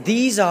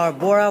These are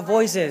Bora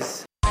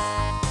Voices.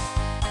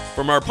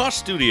 From our posh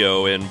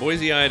studio in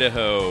Boise,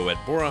 Idaho at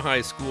Bora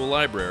High School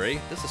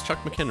Library, this is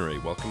Chuck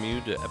McHenry welcoming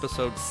you to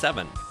episode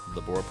 7 of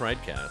the Bora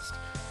Pridecast.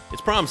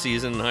 It's prom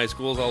season in high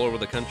schools all over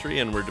the country,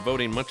 and we're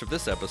devoting much of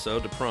this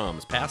episode to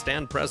proms, past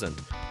and present.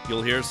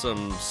 You'll hear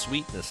some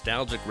sweet,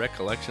 nostalgic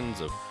recollections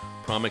of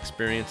prom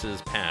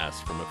experiences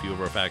past from a few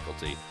of our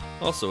faculty,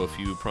 also a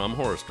few prom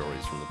horror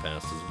stories from the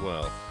past as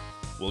well.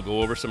 We'll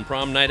go over some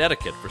prom night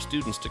etiquette for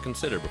students to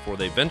consider before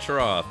they venture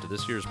off to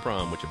this year's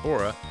prom, which at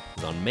Bora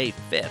is on May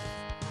 5th.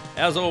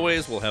 As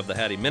always, we'll have the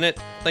Hattie Minute.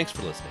 Thanks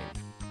for listening.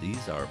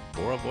 These are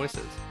Bora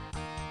Voices.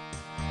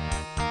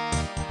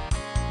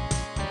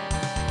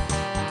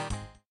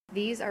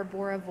 These are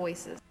Bora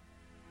Voices.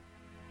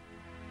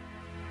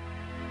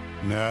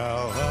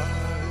 Now I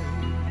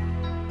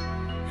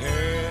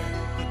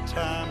had the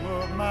time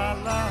of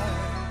my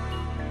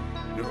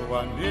life. No,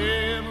 I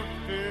never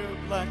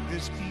felt like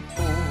this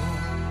before.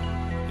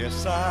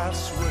 Yes, I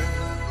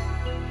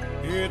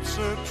swear it's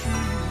a truth,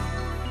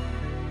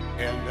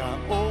 and I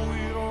owe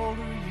it all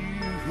to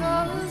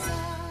you.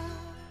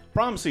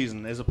 Prom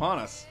season is upon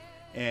us,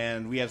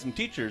 and we have some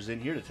teachers in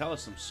here to tell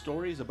us some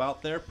stories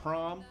about their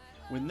prom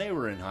when they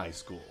were in high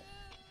school.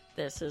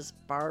 This is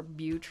Barb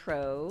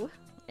Butro,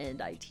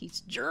 and I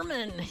teach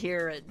German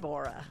here at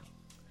Bora.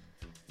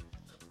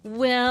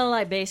 Well,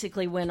 I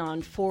basically went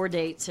on 4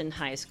 dates in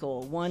high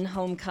school, 1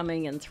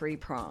 homecoming and 3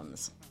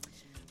 proms.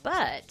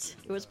 But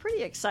it was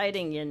pretty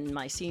exciting in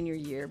my senior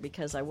year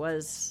because I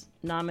was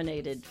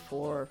nominated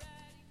for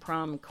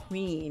prom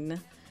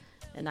queen,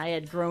 and I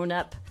had grown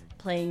up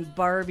playing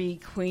Barbie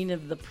Queen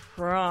of the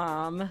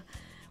Prom,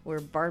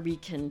 where Barbie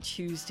can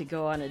choose to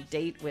go on a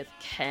date with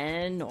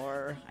Ken,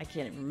 or I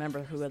can't even remember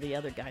who the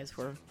other guys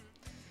were,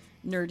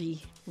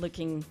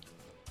 nerdy-looking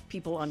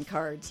people on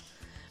cards.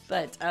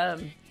 But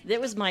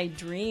it was my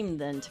dream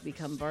then to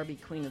become Barbie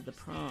Queen of the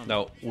Prom.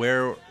 Now,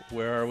 where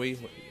are we?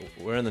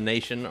 Where in the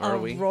nation are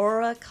we?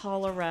 Aurora,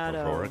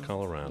 Colorado. Aurora,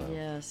 Colorado.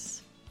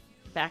 Yes.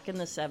 Back in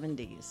the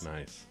 70s.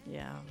 Nice.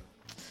 Yeah.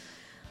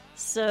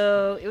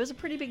 So it was a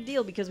pretty big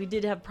deal because we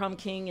did have prom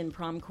king and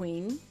prom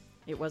queen.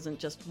 It wasn't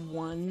just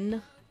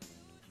one.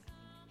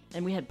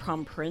 And we had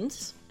prom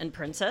prince and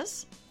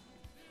princess.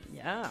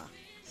 Yeah.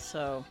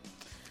 So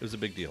It was a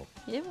big deal.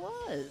 it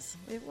was.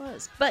 It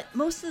was. But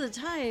most of the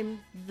time,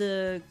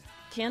 the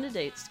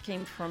candidates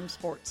came from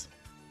sports.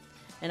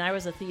 And I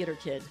was a theater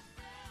kid.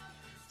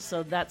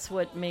 So that's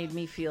what made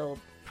me feel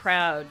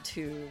proud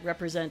to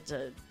represent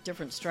a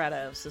different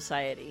strata of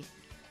society.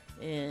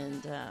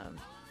 And,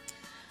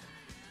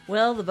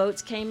 well, the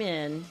votes came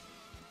in,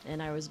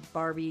 and I was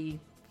Barbie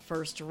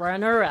first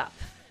runner-up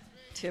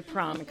to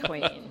prom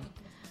queen.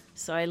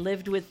 So I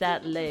lived with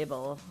that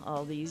label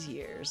all these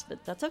years,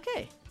 but that's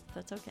okay.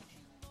 That's okay.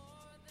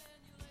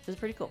 It was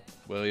pretty cool.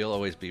 Well, you'll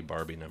always be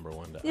Barbie number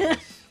 1 to us,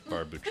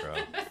 Barb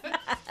Butro.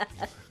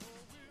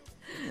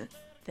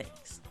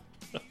 Thanks.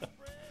 To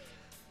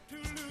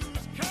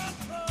lose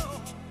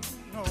control,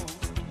 no.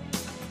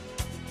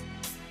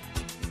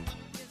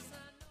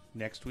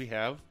 Next, we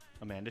have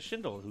Amanda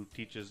Schindel, who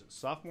teaches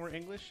sophomore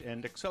English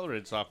and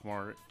accelerated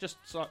sophomore, just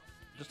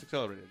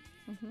accelerated,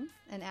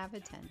 An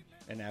Avid 10.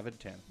 and Avid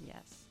 10.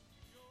 Yes.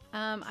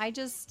 I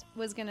just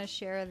was going to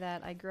share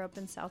that I grew up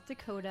in South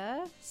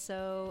Dakota,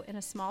 so in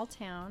a small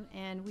town,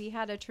 and we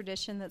had a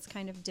tradition that's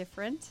kind of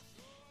different.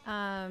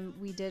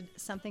 We did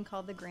something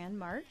called the Grand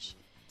March,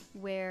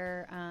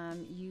 where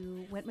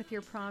you went with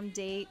your prom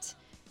date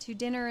to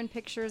dinner and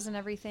pictures and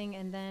everything,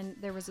 and then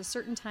there was a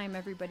certain time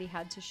everybody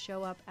had to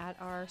show up at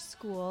our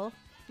school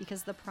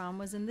because the prom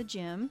was in the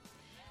gym,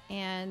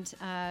 and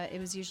it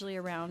was usually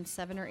around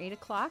 7 or 8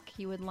 o'clock.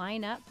 You would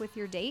line up with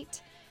your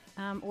date.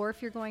 Or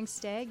if you're going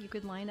stag, you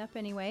could line up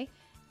anyway,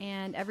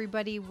 and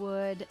everybody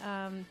would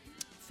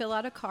fill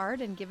out a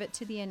card and give it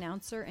to the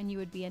announcer, and you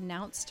would be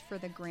announced for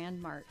the Grand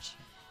March.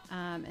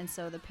 And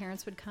so the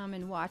parents would come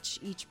and watch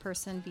each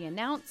person be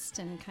announced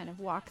and kind of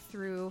walk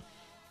through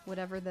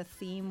whatever the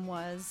theme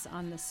was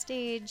on the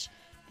stage.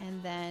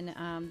 And then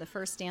the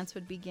first dance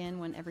would begin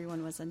when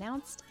everyone was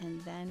announced,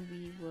 and then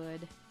we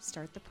would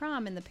start the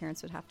prom, and the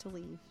parents would have to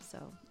leave. So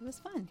it was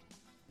fun.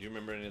 Do you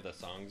remember any of the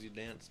songs you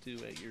danced to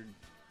at your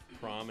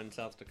prom in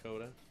South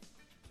Dakota?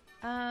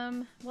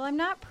 Well, I'm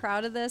not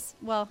proud of this.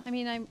 Well, I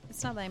mean,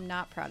 it's not that I'm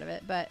not proud of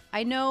it, but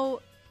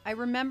I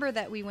remember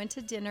that we went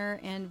to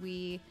dinner and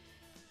we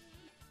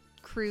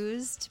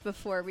cruised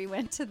before we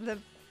went to the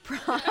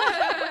prom.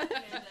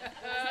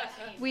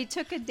 We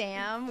took a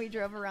dam, we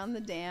drove around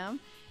the dam,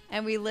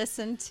 and we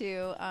listened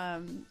to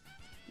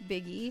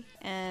Biggie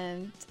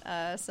and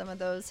some of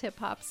those hip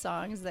hop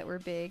songs that were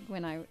big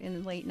in the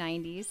late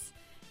 90s.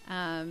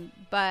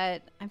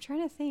 But I'm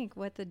trying to think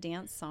what the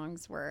dance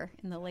songs were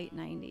in the late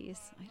 90s.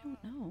 I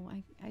don't know.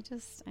 I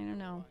don't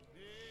know.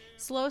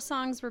 Slow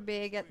songs were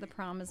big at the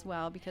prom as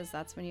well because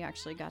that's when you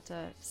actually got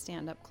to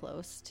stand up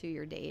close to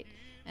your date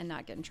and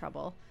not get in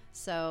trouble.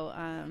 So,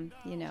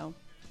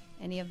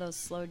 any of those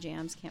slow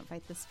jams, Can't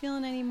Fight This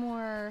Feeling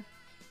Anymore,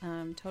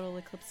 Total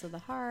Eclipse of the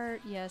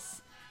Heart,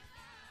 yes.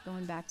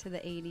 Going back to the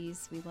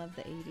 80s. We love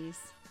the 80s.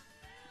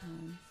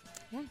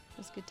 Yeah, it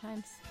was good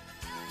times.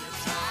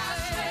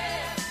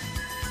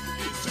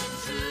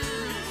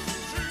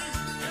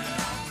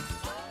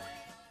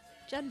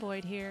 Jen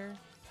Boyd here.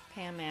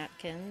 Pam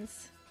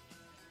Atkins.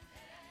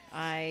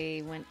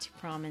 I went to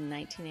prom in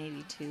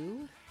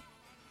 1982,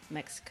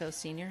 Mexico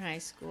Senior High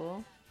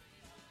School.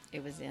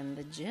 It was in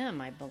the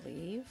gym, I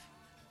believe.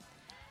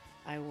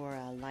 I wore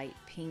a light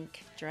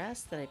pink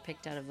dress that I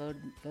picked out of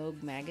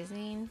Vogue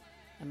magazine,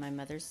 and my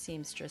mother's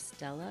seamstress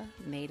Stella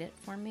made it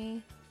for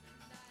me.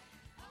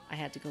 I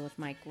had to go with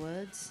Mike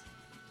Woods.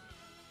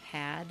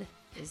 Had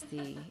is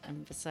the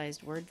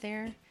emphasized word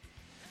there.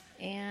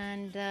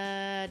 And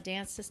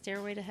danced to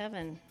Stairway to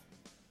Heaven.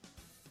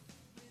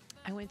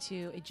 I went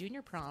to a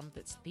junior prom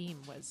that's theme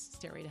was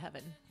Stairway to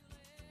Heaven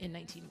in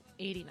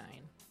 1989.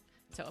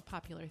 So a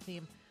popular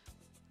theme.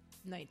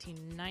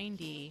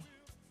 1990,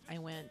 I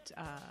went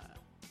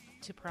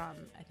to prom.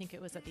 I think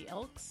it was at the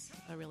Elks,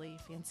 a really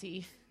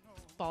fancy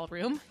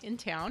ballroom in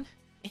town,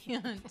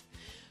 and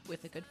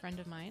with a good friend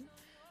of mine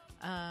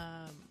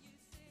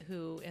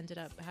who ended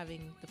up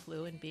having the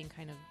flu and being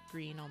kind of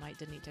green all night,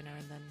 didn't eat dinner,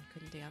 and then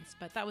couldn't dance.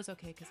 But that was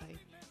okay because I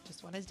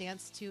just wanted to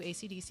dance to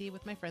AC/DC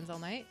with my friends all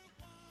night.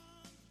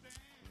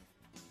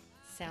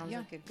 Sounds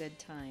like a good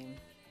time.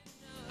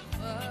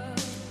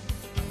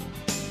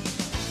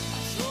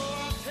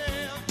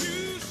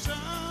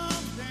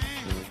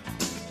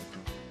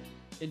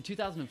 In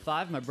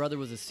 2005, my brother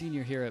was a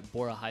senior here at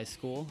Bora High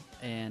School,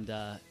 and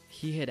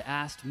he had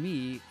asked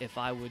me if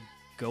I would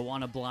go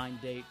on a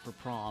blind date for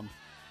prom.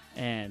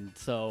 And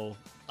so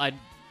I'd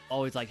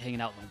always like hanging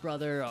out with my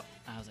brother.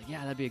 I was like,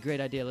 yeah, that'd be a great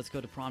idea. Let's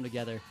go to prom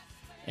together.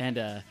 And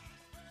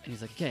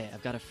he's like, okay,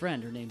 I've got a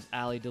friend. Her name's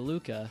Allie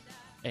DeLuca,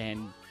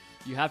 and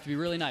you have to be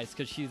really nice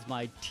because she's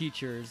my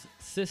teacher's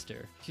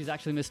sister. She's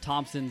actually Miss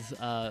Thompson's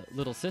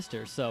little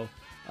sister. So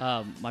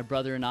my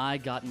brother and I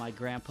got in my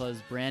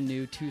grandpa's brand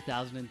new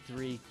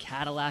 2003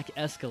 Cadillac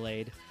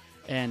Escalade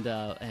and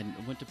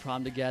went to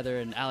prom together.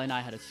 And Allie and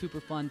I had a super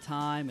fun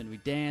time, and we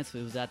danced.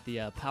 It was at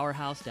the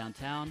Powerhouse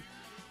downtown.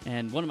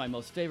 And one of my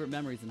most favorite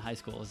memories in high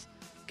school is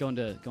going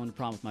to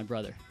prom with my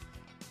brother.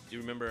 Do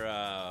you remember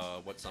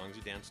what songs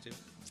you danced to?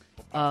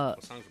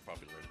 What songs were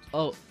popular?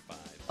 Oh,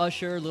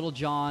 Usher, Little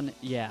John,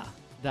 yeah,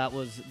 that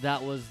was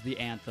the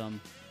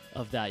anthem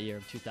of that year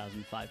of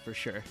 2005 for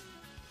sure.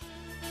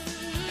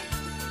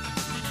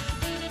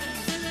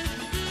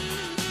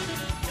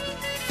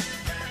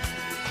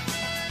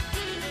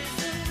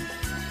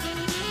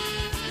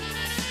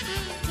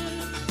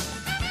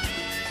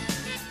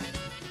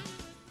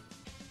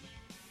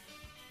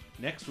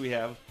 Next, we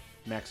have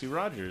Maxie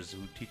Rogers, who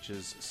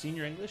teaches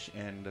senior English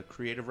and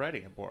creative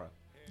writing at Bora.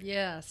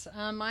 Yes,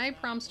 my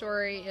prom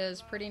story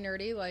is pretty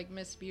nerdy, like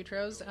Miss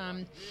Butro's.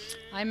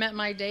 I met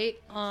my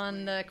date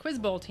on the Quiz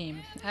Bowl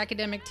team,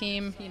 academic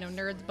team,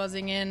 nerds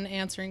buzzing in,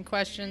 answering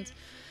questions.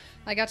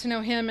 I got to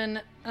know him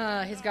and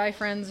his guy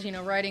friends,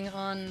 riding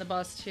on the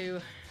bus to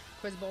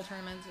Quiz Bowl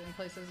tournaments in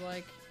places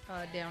like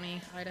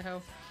Downey,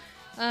 Idaho.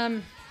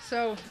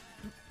 So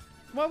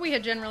what we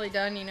had generally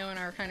done, in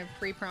our kind of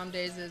pre-prom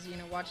days is,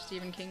 watch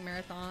Stephen King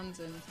marathons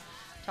and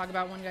talk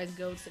about one guy's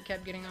goats that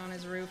kept getting on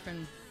his roof.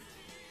 And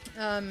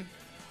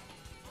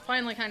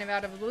finally, kind of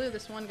out of the blue,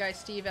 this one guy,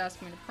 Steve,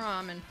 asked me to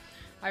prom, and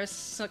I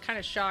was kind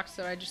of shocked,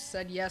 so I just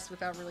said yes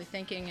without really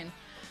thinking. And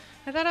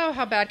I thought, oh,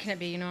 how bad can it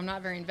be? I'm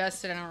not very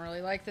invested. I don't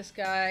really like this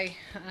guy.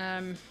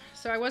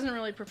 So I wasn't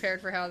really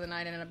prepared for how the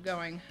night ended up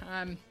going.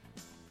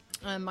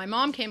 My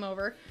mom came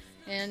over,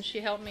 and she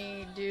helped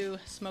me do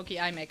smoky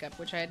eye makeup,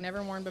 which I had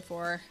never worn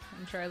before.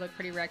 I'm sure I looked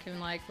pretty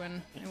raccoon-like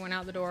when I went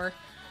out the door.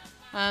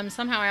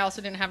 Somehow I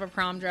also didn't have a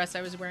prom dress.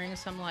 I was wearing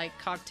some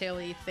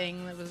cocktail-y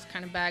thing that was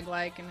kind of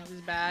bag-like, and it was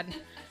bad.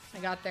 I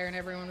got there and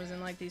everyone was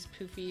in these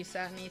poofy,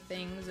 satiny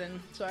things, and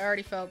so I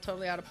already felt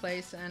totally out of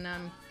place.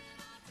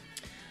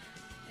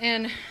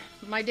 And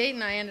my date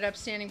and I ended up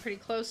standing pretty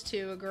close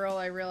to a girl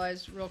I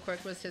realized real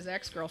quick was his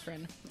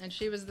ex-girlfriend, and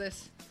she was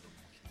this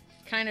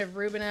kind of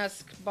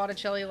Rubenesque,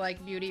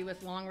 Botticelli-like beauty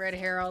with long red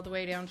hair all the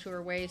way down to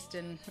her waist,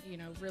 and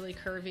really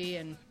curvy,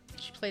 and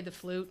she played the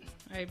flute.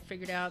 I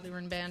figured out they were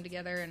in band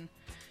together, and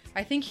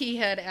I think he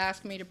had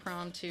asked me to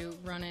prom to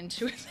run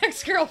into his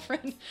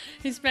ex-girlfriend.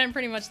 He spent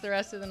pretty much the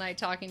rest of the night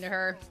talking to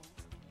her.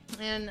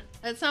 And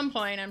at some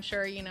point, I'm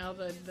sure,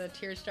 the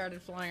tears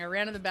started flowing. I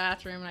ran to the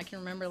bathroom, and I can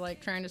remember,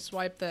 trying to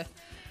swipe the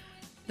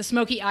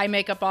smoky eye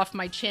makeup off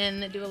my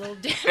chin and do a little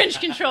damage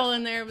control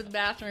in there with the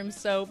bathroom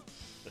soap.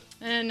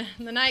 And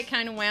the night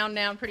kind of wound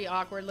down pretty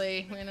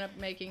awkwardly. We ended up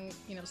making,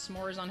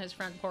 s'mores on his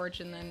front porch,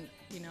 and then,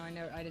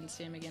 I didn't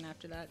see him again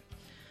after that.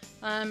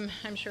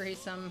 I'm sure he's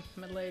some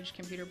middle-aged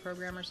computer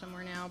programmer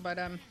somewhere now, but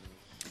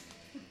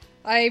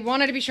I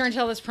wanted to be sure and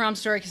tell this prom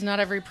story because not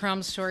every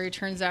prom story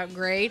turns out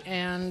great,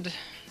 and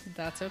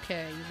that's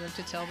okay. You live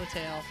to tell the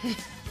tale.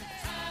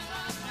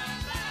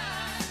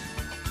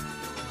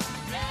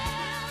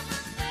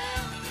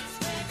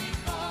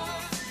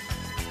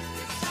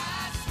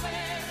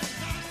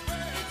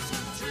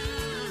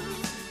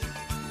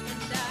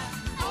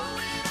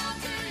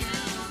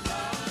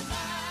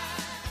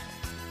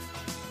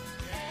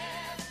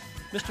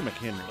 Mr.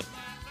 McHenry,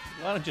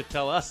 why don't you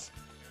tell us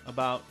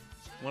about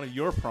one of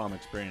your prom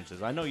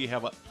experiences? I know you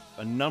have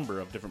a number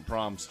of different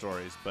prom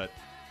stories, but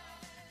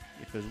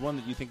if there's one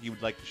that you think you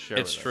would like to share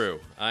It's with true.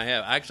 I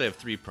actually have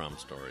 3 prom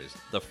stories.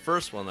 The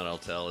first one that I'll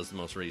tell is the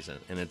most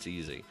recent, and it's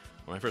easy.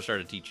 When I first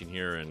started teaching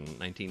here in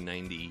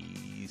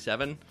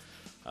 1997,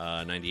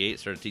 98,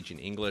 started teaching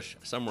English.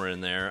 Somewhere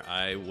in there,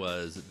 I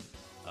was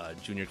a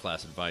junior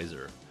class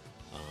advisor.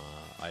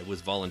 I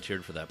was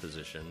volunteered for that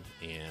position,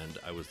 and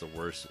I was the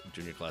worst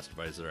junior class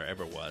advisor I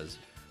ever was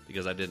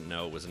because I didn't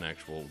know it was an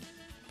actual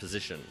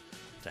position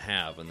to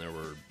have, and there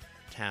were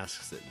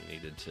tasks that you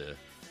needed to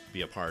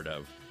be a part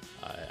of.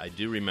 I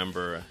do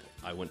remember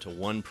I went to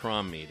one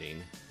prom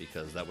meeting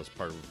because that was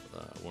part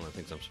of one of the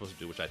things I'm supposed to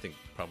do, which I think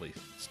probably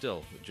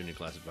still the junior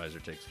class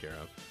advisor takes care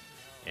of.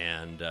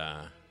 And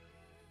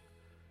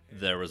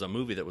there was a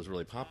movie that was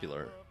really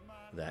popular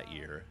that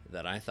year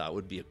that I thought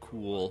would be a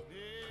cool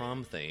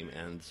prom theme.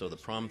 And so the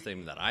prom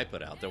theme that I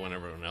put out there when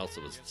everyone else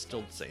was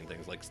still saying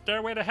things like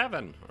Stairway to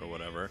Heaven or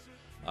whatever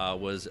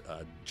was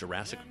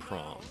Jurassic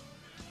Prom,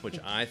 which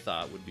I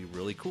thought would be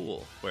really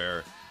cool,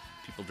 where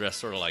people dressed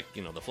sort of like,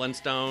 the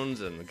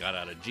Flintstones and got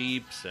out of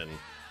Jeeps and,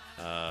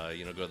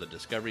 go to the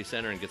Discovery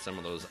Center and get some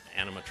of those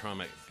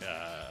animatronic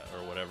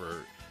or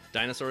whatever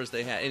dinosaurs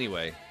they had.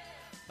 Anyway,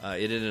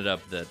 it ended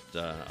up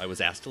that I was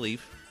asked to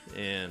leave,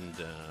 and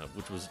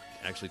which was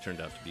actually turned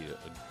out to be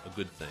a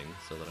good thing,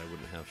 so that I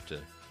wouldn't have to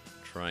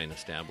try and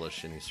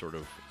establish any sort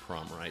of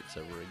prom rights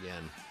ever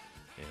again.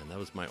 And that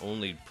was my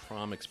only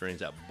prom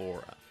experience at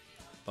Bora.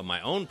 But my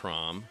own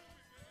prom,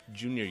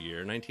 junior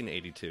year,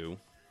 1982,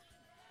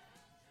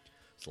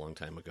 it's a long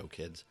time ago,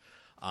 kids,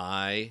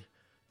 I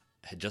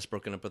had just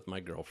broken up with my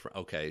girlfriend.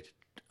 Okay,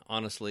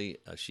 honestly,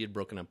 she had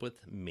broken up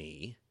with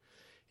me,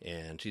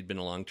 and she'd been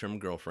a long-term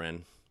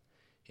girlfriend,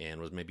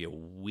 and was maybe a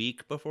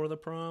week before the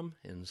prom.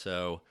 And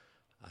so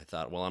I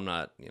thought, well, I'm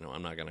not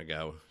going to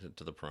go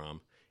to the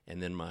prom.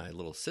 And then my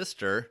little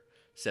sister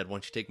said, why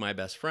don't you take my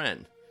best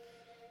friend?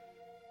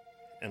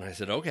 And I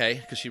said, okay,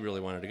 because she really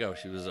wanted to go.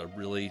 She was a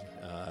really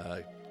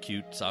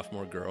cute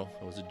sophomore girl.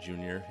 I was a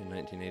junior in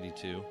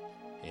 1982.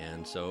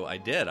 And so I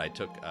did. I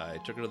took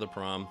her to the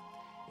prom.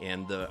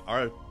 And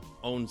our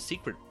own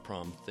secret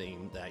prom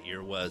theme that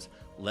year was,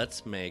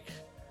 let's make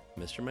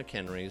Mr.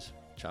 McHenry's,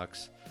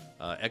 Chuck's,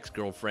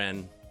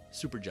 ex-girlfriend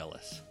super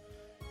jealous.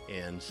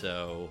 And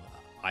so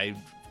I,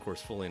 of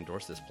course, fully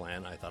endorsed this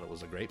plan. I thought it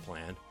was a great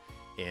plan.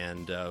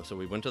 And so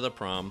we went to the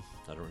prom.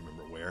 I don't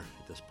remember where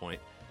at this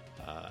point.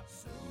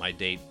 My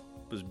date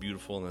was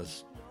beautiful in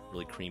this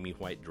really creamy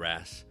white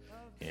dress.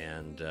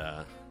 And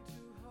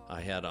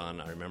I had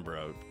on, I remember,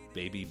 a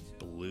baby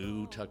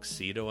blue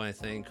tuxedo, I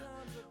think,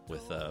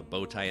 with a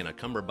bow tie and a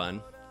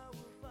cummerbund,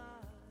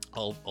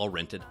 all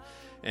rented.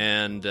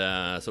 And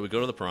so we go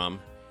to the prom,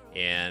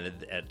 and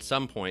at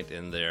some point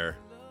in there,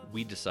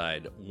 we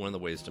decide one of the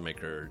ways to make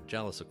her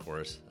jealous, of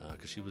course,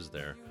 because she was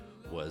there,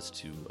 was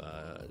to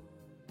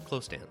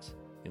close dance,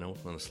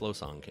 when the slow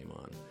song came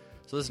on.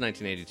 So this is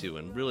 1982,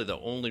 and really the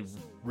only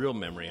real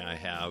memory I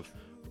have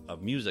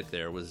of music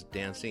there was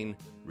dancing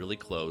really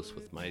close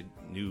with my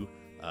new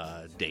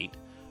date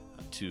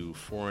to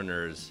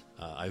Foreigner's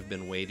I've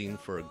Been Waiting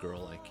for a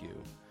Girl Like You.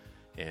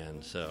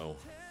 And so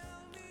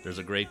there's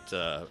a great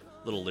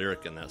little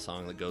lyric in that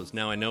song that goes,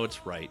 now I know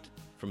it's right,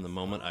 from the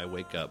moment I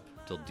wake up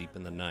till deep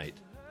in the night,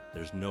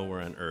 there's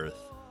nowhere on earth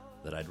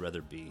that I'd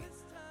rather be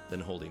than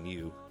holding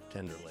you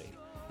tenderly.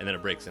 And then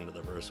it breaks into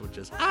the verse, which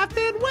is, I've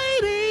been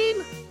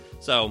waiting.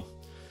 So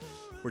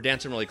we're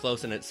dancing really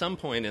close, and at some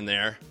point in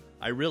there,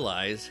 I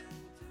realize,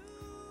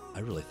 I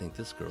really think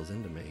this girl's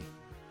into me.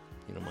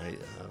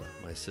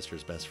 My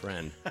sister's best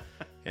friend.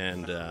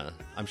 And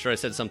I'm sure I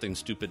said something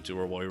stupid to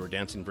her while we were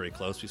dancing very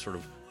close. We sort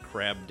of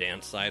crab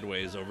danced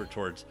sideways over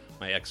towards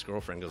my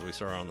ex-girlfriend because we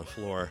saw her on the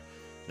floor.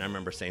 And I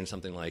remember saying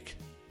something like,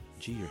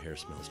 gee, your hair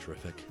smells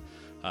terrific.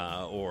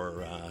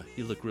 Or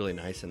you look really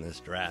nice in this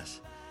dress.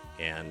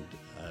 And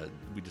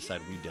we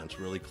decided we'd dance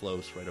really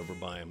close right over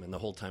by him. And the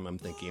whole time I'm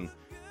thinking,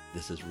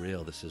 this is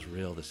real, this is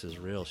real, this is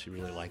real. She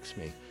really likes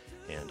me.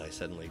 And I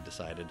suddenly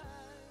decided,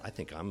 I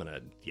think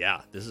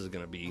this is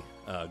going to be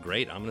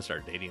great. I'm going to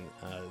start dating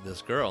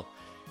this girl.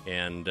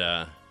 And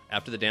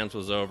after the dance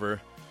was over,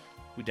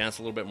 we danced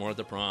a little bit more at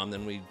the prom.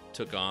 Then we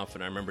took off,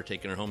 and I remember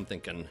taking her home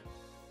thinking,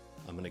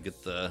 I'm going to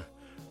get the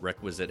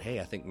requisite, hey,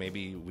 I think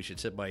maybe we should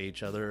sit by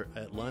each other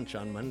at lunch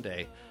on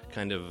Monday,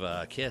 kind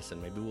of kiss,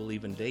 and maybe we'll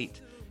even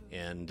date.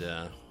 And,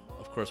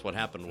 of course, what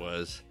happened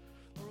was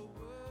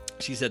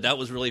she said, that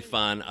was really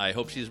fun. I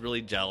hope she's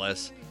really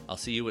jealous. I'll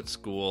see you at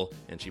school.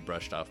 And she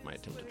brushed off my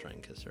attempt to try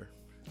and kiss her.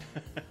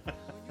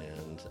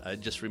 And it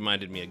just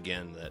reminded me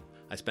again that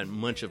I spent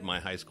much of my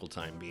high school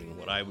time being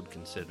what I would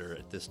consider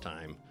at this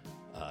time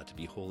to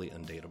be wholly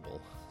undateable.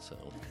 So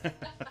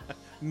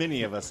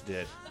many of us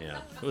did. Yeah,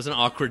 it was an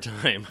awkward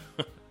time,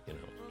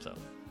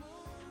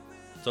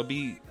 So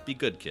be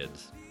good,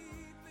 kids.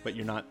 But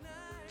you're not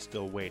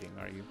still waiting,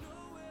 are you?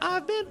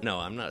 No,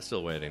 I'm not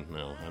still waiting.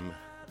 No,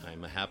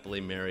 I'm a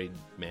happily married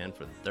man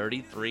for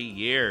 33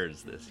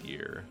 years this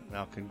year.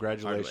 Well,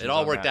 congratulations. It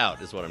all worked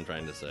out, is what I'm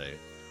trying to say.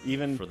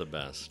 Even for the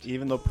best.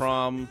 Even though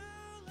prom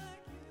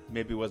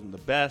maybe wasn't the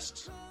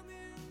best,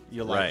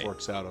 your life Right.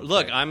 works out okay.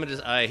 Look,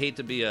 I hate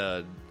to be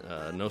a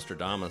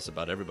Nostradamus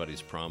about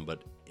everybody's prom,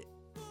 but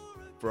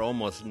for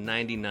almost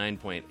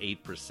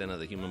 99.8% of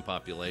the human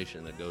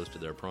population that goes to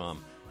their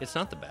prom, it's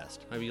not the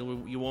best. I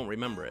mean, you won't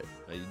remember it.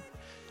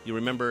 You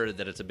remember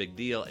that it's a big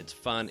deal, it's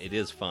fun, it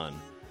is fun,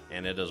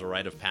 and it is a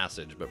rite of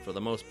passage, but for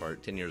the most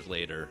part, 10 years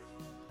later,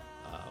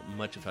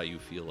 much of how you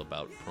feel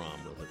about prom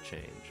will have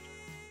changed.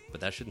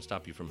 But that shouldn't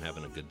stop you from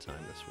having a good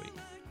time this week.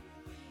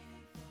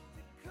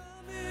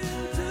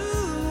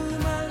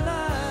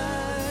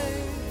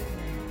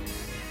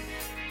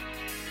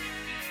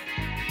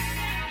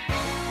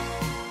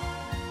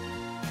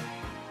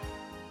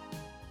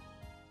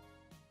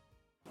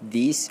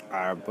 These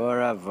are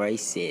Bora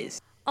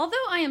Voices. Although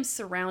I am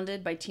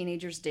surrounded by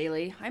teenagers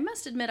daily, I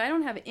must admit I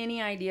don't have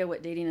any idea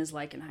what dating is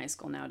like in high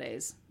school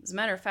nowadays. As a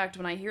matter of fact,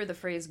 when I hear the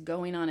phrase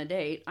going on a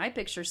date, I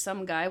picture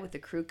some guy with a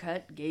crew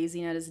cut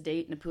gazing at his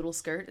date in a poodle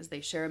skirt as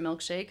they share a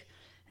milkshake,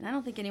 and I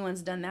don't think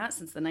anyone's done that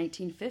since the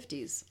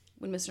 1950s,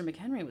 when Mr.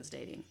 McHenry was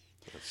dating.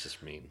 That's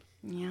just mean.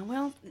 Yeah,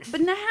 well, but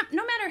no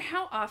matter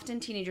how often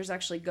teenagers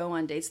actually go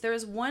on dates, there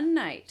is one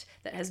night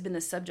that has been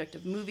the subject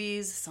of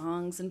movies,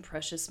 songs, and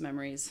precious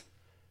memories.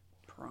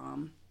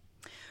 Prom.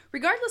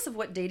 Regardless of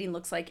what dating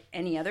looks like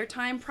any other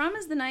time, prom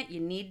is the night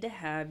you need to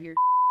have your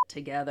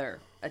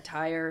together.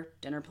 Attire,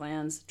 dinner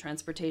plans,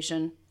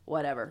 transportation,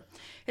 whatever.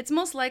 It's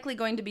most likely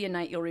going to be a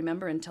night you'll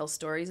remember and tell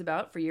stories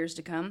about for years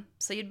to come,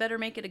 so you'd better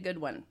make it a good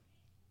one.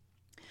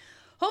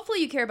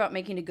 Hopefully you care about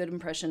making a good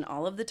impression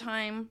all of the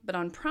time, but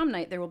on prom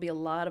night there will be a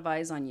lot of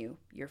eyes on you.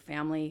 Your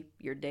family,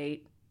 your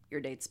date, your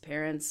date's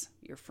parents,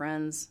 your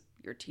friends,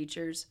 your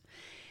teachers.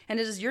 And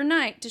it is your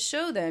night to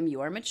show them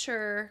you are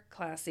mature,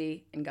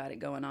 classy, and got it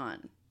going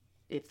on.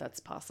 If that's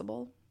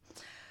possible.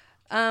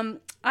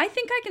 I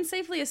think I can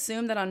safely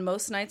assume that on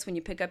most nights when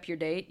you pick up your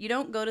date, you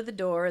don't go to the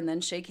door and then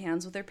shake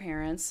hands with their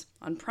parents.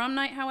 On prom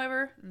night,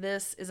 however,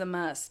 this is a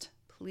must.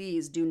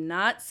 Please do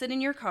not sit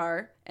in your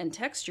car and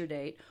text your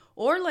date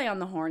or lay on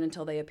the horn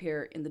until they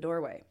appear in the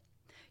doorway.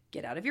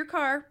 Get out of your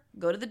car,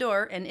 go to the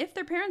door, and if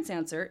their parents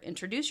answer,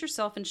 introduce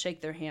yourself and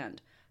shake their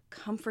hand.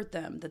 Comfort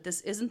them that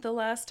this isn't the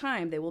last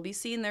time they will be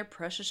seeing their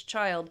precious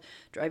child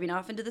driving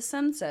off into the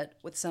sunset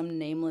with some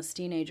nameless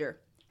teenager.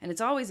 And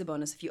it's always a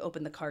bonus if you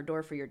open the car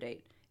door for your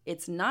date.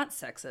 It's not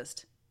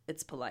sexist,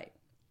 it's polite.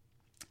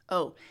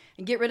 Oh,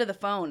 and get rid of the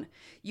phone.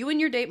 You and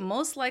your date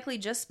most likely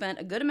just spent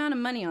a good amount of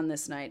money on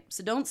this night,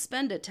 so don't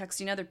spend it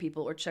texting other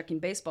people or checking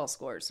baseball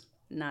scores.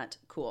 Not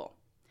cool.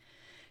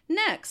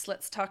 Next,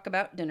 let's talk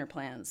about dinner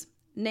plans,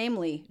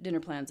 namely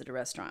dinner plans at a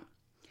restaurant.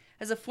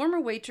 As a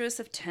former waitress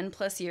of 10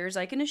 plus years,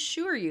 I can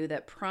assure you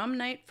that prom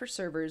night for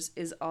servers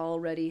is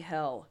already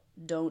hell.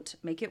 Don't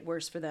make it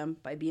worse for them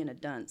by being a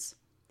dunce.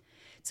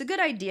 It's a good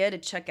idea to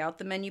check out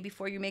the menu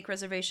before you make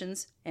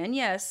reservations. And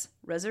yes,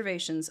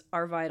 reservations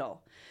are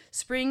vital.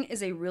 Spring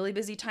is a really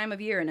busy time of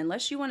year, and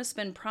unless you want to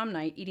spend prom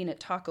night eating at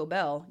Taco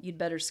Bell, you'd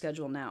better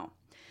schedule now.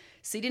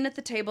 Seating at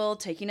the table,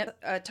 taking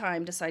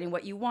time deciding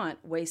what you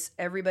want, wastes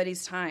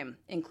everybody's time,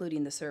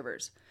 including the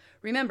servers.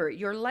 Remember,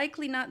 you're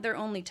likely not their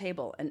only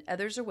table, and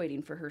others are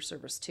waiting for her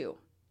service too.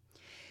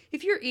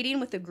 If you're eating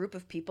with a group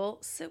of people,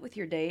 sit with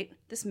your date.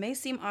 This may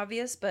seem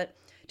obvious, but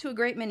to a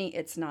great many,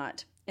 it's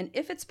not. And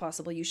if it's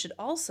possible, you should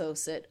also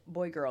sit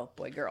boy, girl,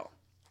 boy, girl.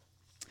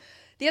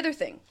 The other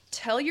thing,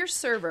 tell your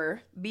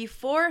server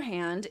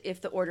beforehand if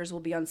the orders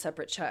will be on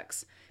separate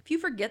checks. If you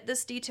forget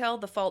this detail,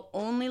 the fault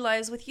only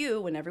lies with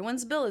you when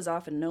everyone's bill is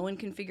off and no one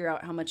can figure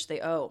out how much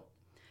they owe.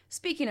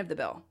 Speaking of the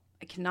bill,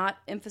 I cannot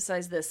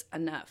emphasize this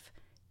enough.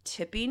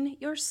 Tipping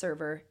your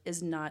server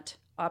is not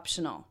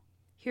optional.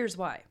 Here's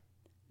why.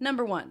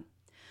 Number one,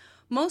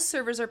 most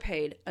servers are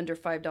paid under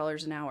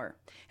 $5 an hour,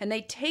 and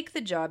they take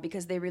the job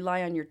because they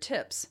rely on your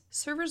tips.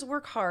 Servers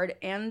work hard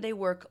and they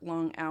work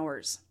long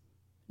hours.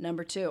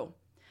 Number two,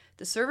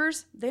 the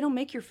servers, they don't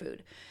make your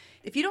food.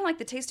 If you don't like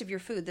the taste of your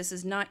food, this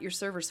is not your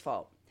server's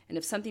fault. And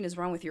if something is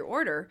wrong with your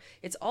order,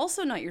 it's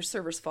also not your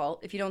server's fault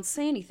if you don't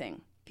say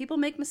anything. People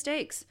make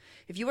mistakes.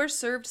 If you are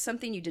served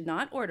something you did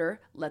not order,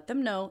 let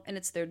them know, and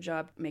it's their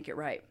job to make it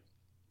right.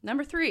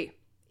 Number three,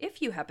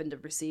 if you happen to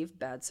receive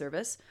bad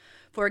service,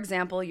 for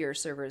example, your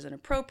server is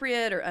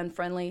inappropriate or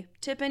unfriendly,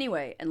 tip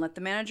anyway and let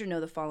the manager know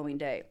the following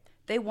day.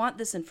 They want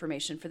this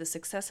information for the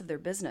success of their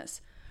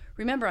business.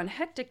 Remember, on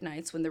hectic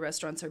nights when the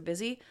restaurants are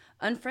busy,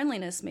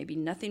 unfriendliness may be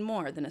nothing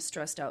more than a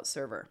stressed out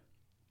server.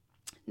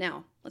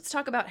 Now, let's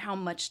talk about how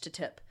much to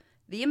tip.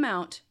 The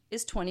amount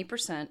is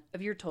 20%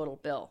 of your total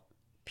bill,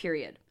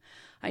 period.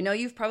 I know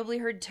you've probably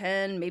heard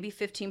 10, maybe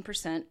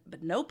 15%,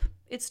 but nope,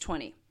 it's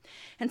 20.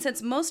 And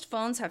since most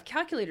phones have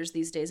calculators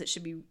these days, it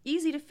should be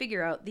easy to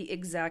figure out the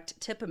exact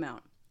tip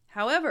amount.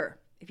 However,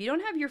 if you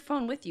don't have your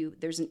phone with you,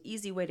 there's an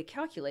easy way to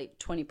calculate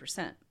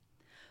 20%.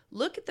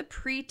 Look at the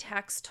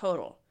pre-tax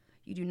total.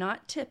 You do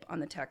not tip on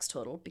the tax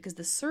total because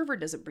the server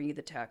doesn't bring you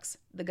the tax,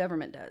 the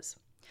government does.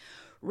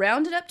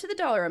 Round it up to the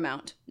dollar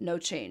amount, no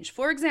change.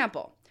 For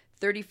example,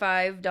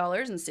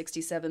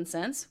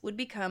 $35.67 would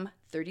become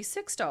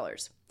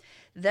 $36.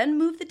 Then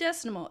move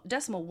the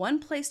decimal one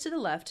place to the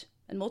left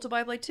and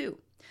multiply by 2.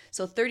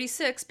 So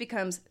 36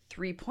 becomes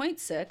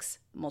 3.6,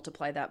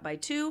 multiply that by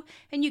 2,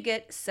 and you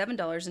get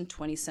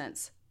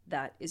 $7.20.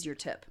 That is your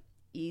tip.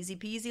 Easy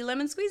peasy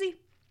lemon squeezy.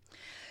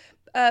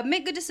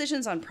 Make good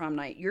decisions on prom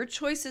night. Your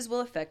choices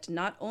will affect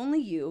not only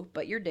you,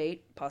 but your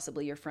date,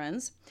 possibly your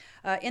friends,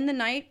 in the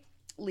night,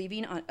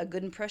 leaving a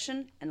good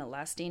impression and a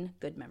lasting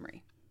good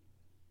memory.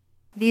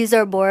 These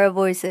are Bora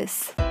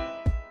Voices.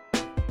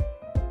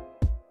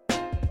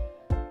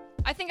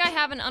 I think I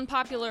have an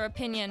unpopular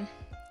opinion.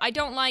 I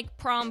don't like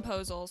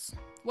promposals.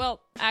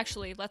 Well,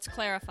 actually, let's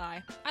clarify.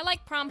 I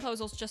like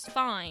promposals just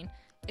fine.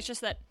 It's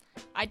just that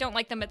I don't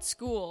like them at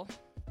school.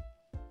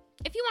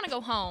 If you want to go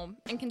home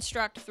and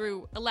construct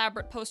through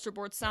elaborate poster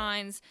board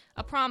signs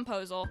a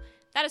promposal,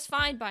 that is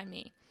fine by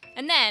me.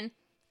 And then,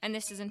 and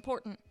this is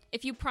important,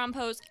 if you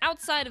prompose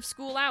outside of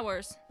school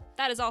hours,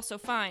 that is also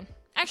fine.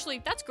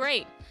 Actually, that's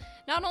great.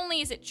 Not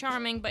only is it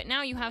charming, but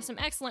now you have some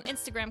excellent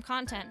Instagram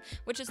content,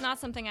 which is not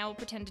something I will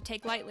pretend to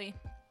take lightly.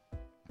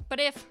 But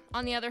if,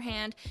 on the other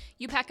hand,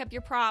 you pack up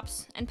your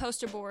props and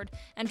poster board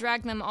and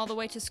drag them all the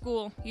way to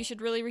school, you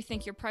should really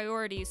rethink your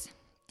priorities.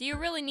 Do you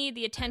really need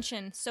the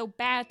attention so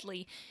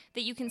badly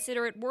that you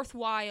consider it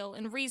worthwhile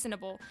and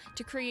reasonable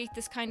to create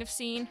this kind of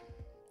scene?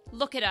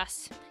 Look at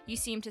us, you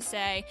seem to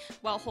say,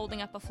 while holding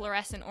up a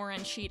fluorescent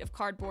orange sheet of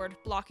cardboard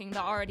blocking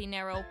the already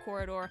narrow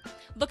corridor.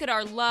 Look at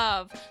our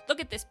love. Look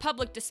at this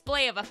public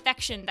display of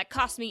affection that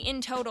cost me in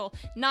total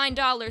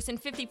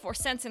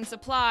 $9.54 in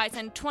supplies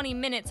and 20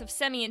 minutes of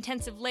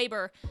semi-intensive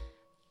labor.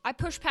 I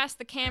push past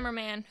the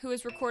cameraman who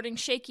is recording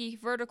shaky,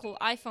 vertical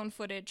iPhone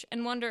footage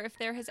and wonder if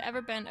there has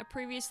ever been a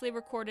previously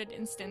recorded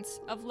instance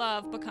of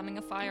love becoming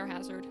a fire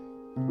hazard.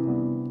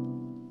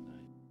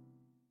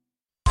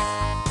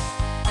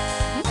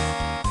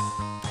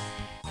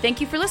 Thank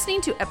you for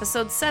listening to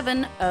episode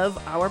 7 of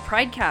our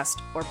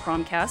Pridecast, or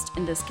Promcast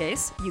in this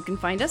case. You can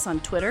find us on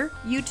Twitter,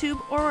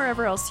 YouTube, or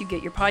wherever else you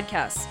get your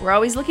podcasts. We're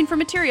always looking for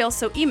material,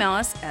 so email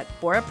us at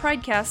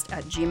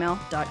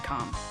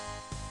borapridecast@gmail.com.